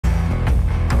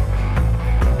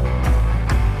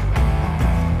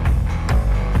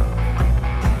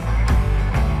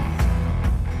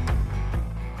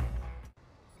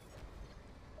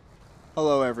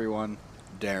everyone,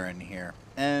 Darren here,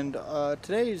 and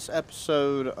today's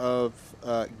episode of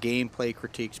Gameplay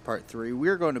Critiques Part 3,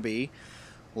 we're going to be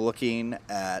looking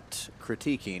at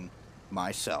critiquing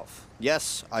myself.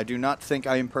 Yes, I do not think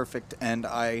I am perfect, and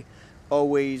I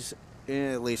always,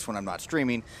 at least when I'm not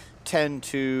streaming, tend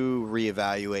to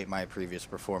reevaluate my previous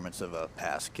performance of a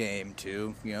past game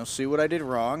to, see what I did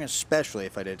wrong, especially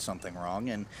if I did something wrong,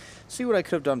 and see what I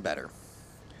could have done better.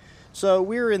 So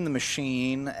we're in the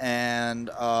machine, and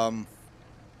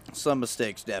some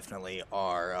mistakes definitely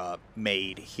are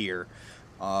made here.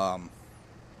 And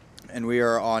we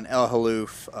are on El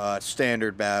Haluf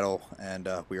standard battle, and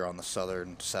we are on the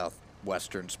southern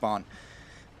southwestern spawn.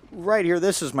 Right here,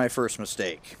 this is my first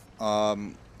mistake. I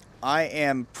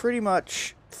am pretty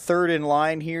much third in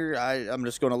line here. I'm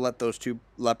just going to let those two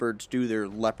leopards do their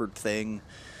leopard thing.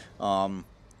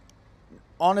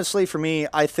 Honestly, for me,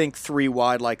 I think 3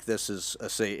 wide like this is a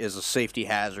safety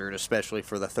hazard, especially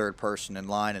for the third person in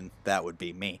line, and that would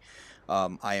be me.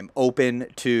 I am open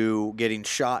to getting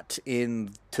shot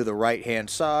in to the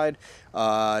right-hand side,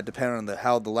 depending on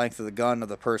how the length of the gun of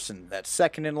the person that's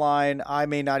second in line. I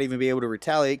may not even be able to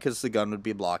retaliate because the gun would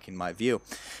be blocking my view.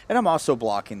 And I'm also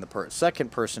blocking the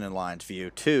second person in line's view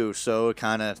too, so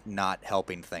kind of not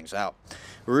helping things out.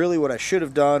 Really what I should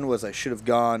have done was I should have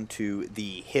gone to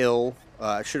the hill.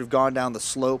 I should have gone down the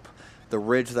slope, the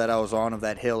ridge that I was on of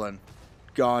that hill, and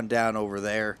gone down over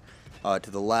there to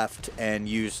the left and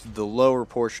used the lower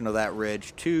portion of that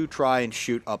ridge to try and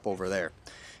shoot up over there.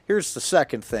 Here's the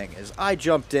second thing, is I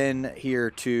jumped in here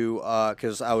to,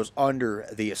 because I was under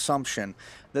the assumption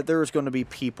that there was going to be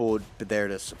people there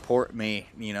to support me,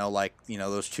 like,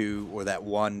 those two, or that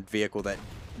one vehicle that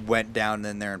went down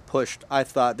in there and pushed. I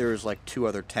thought there was like 2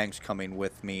 other tanks coming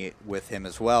with him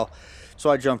as well, so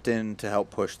I jumped in to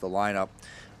help push the lineup.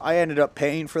 I ended up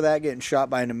paying for that, getting shot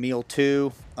by an Emil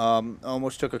 2.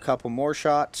 Almost took a couple more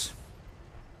shots,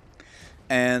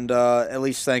 and at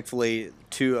least thankfully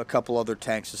a couple other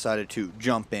tanks decided to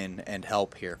jump in and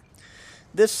help here.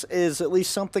 This is at least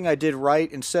something I did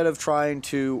right. Instead of trying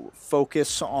to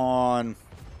focus on,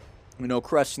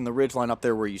 cresting the ridgeline up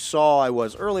there where you saw I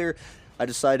was earlier, I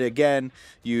decided again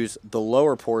use the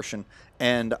lower portion,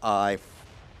 and I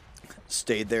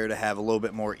stayed there to have a little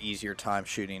bit more easier time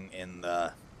shooting in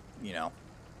the,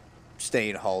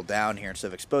 staying hull down here instead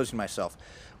of exposing myself.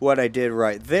 What I did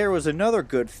right there was another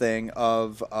good thing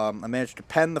of I managed to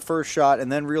pen the first shot,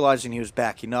 and then realizing he was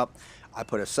backing up, I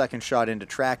put a second shot in to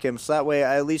track him, so that way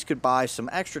I at least could buy some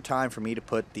extra time for me to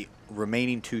put the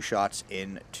remaining 2 shots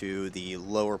into the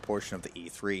lower portion of the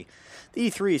E3. The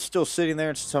E3 is still sitting there,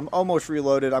 and since I'm almost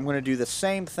reloaded, I'm going to do the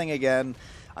same thing again.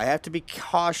 I have to be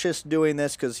cautious doing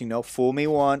this because, fool me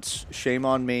once, shame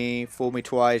on me, fool me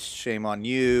twice, shame on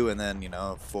you, and then,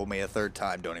 fool me a third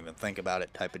time, don't even think about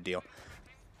it type of deal.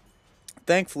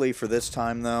 Thankfully for this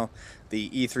time, though, the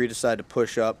E3 decided to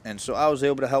push up, and so I was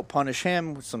able to help punish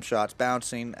him with some shots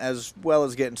bouncing, as well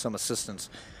as getting some assistance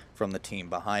from the team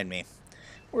behind me.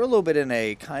 We're a little bit in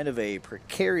a kind of a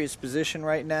precarious position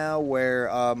right now, where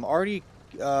Artie,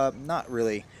 not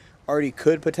really, Artie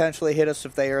could potentially hit us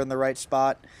if they are in the right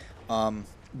spot,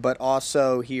 but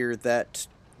also here that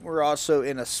we're also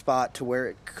in a spot to where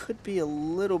it could be a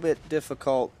little bit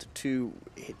difficult to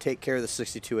take care of the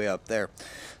 62A up there.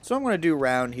 So what I'm going to do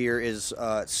around here is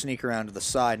sneak around to the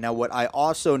side. Now what I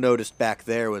also noticed back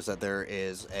there was that there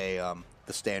is a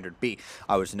the standard B.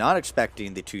 I was not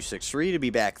expecting the 263 to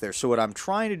be back there, so what I'm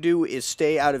trying to do is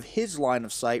stay out of his line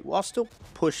of sight while still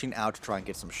pushing out to try and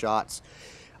get some shots.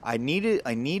 I need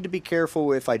to be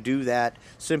careful if I do that,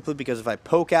 simply because if I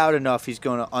poke out enough, he's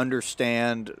going to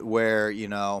understand where,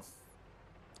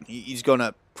 he's going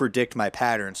to predict my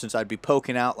pattern. Since I'd be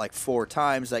poking out like 4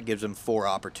 times, that gives him 4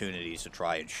 opportunities to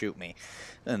try and shoot me.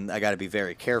 And I got to be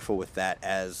very careful with that,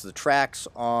 as the tracks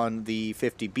on the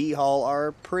 50B hull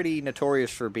are pretty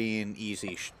notorious for being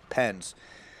easy pens.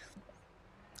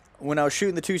 When I was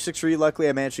shooting the 263, luckily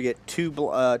I managed to get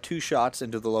 2 shots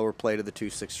into the lower plate of the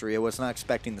 263. I was not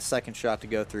expecting the second shot to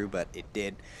go through, but it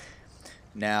did.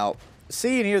 Now,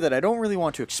 seeing here that I don't really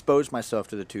want to expose myself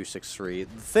to the 263,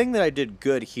 the thing that I did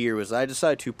good here was I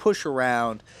decided to push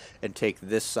around and take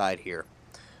this side here.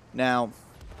 Now,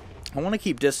 I want to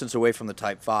keep distance away from the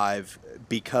Type 5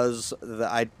 because,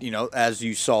 as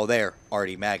you saw there,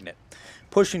 Artie Magnet.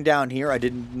 Pushing down here, I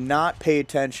did not pay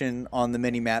attention on the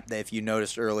mini-map that if you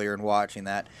noticed earlier in watching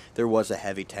that, there was a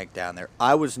heavy tank down there.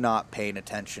 I was not paying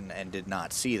attention and did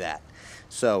not see that.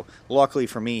 So, luckily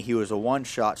for me, he was a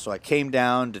one-shot, so I came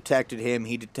down, detected him,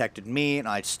 he detected me, and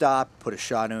I stopped, put a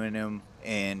shot in him,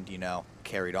 and,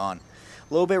 carried on.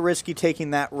 A little bit risky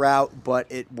taking that route, but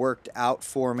it worked out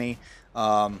for me.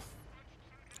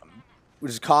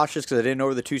 was cautious because I didn't know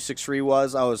where the 263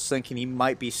 was. I was thinking he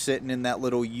might be sitting in that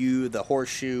little U, the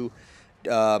horseshoe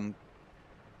um,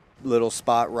 little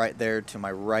spot right there to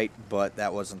my right, but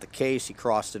that wasn't the case. He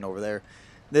crossed in over there.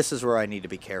 This is where I need to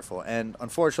be careful, and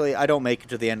unfortunately, I don't make it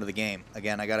to the end of the game.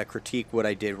 Again, I got to critique what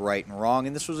I did right and wrong,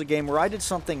 and this was a game where I did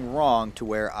something wrong to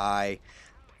where I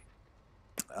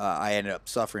ended up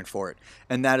suffering for it,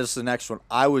 and that is the next one.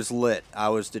 I was lit. I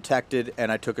was detected,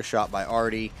 and I took a shot by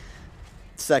Artie.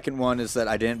 Second one is that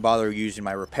I didn't bother using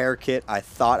my repair kit. I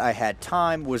thought I had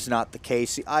time, was not the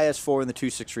case. The IS-4 and the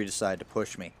 263 decided to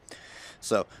push me.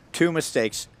 So, two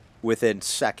mistakes within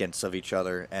seconds of each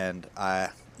other, and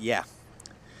yeah.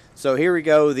 So here we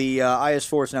go. The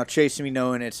IS-4 is now chasing me,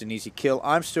 knowing it's an easy kill.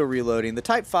 I'm still reloading. The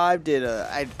Type 5 did,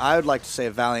 I would like to say,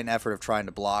 a valiant effort of trying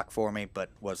to block for me, but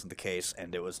wasn't the case,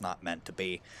 and it was not meant to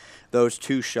be. Those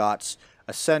two shots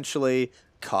essentially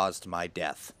caused my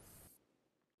death.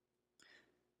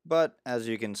 But as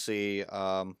you can see,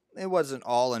 it wasn't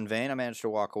all in vain. I managed to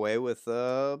walk away with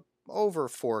over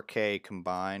 4K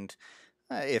combined,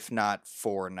 if not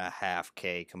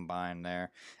 4.5K combined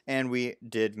there. And we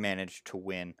did manage to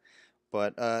win.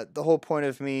 But the whole point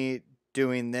of me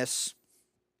doing this,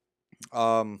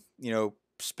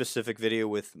 specific video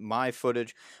with my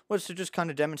footage was to just kind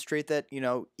of demonstrate that,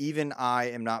 even I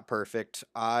am not perfect.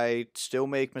 I still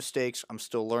make mistakes. I'm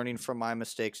still learning from my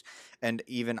mistakes, and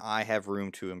even I have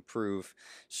room to improve.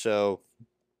 So,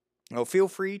 feel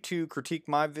free to critique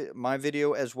my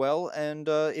video as well, and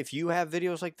if you have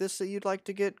videos like this that you'd like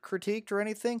to get critiqued or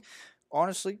anything,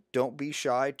 honestly, don't be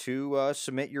shy to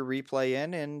submit your replay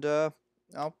in, and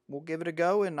we'll give it a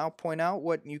go, and I'll point out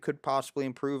what you could possibly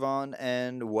improve on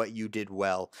and what you did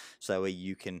well, so that way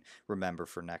you can remember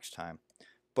for next time.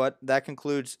 But that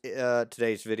concludes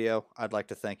today's video. I'd like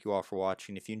to thank you all for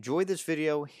watching. If you enjoyed this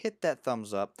video, hit that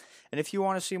thumbs up, and if you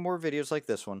want to see more videos like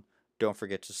this one, don't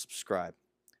forget to subscribe.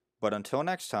 But until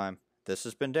next time, this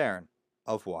has been Darren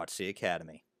of WoTC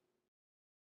Academy.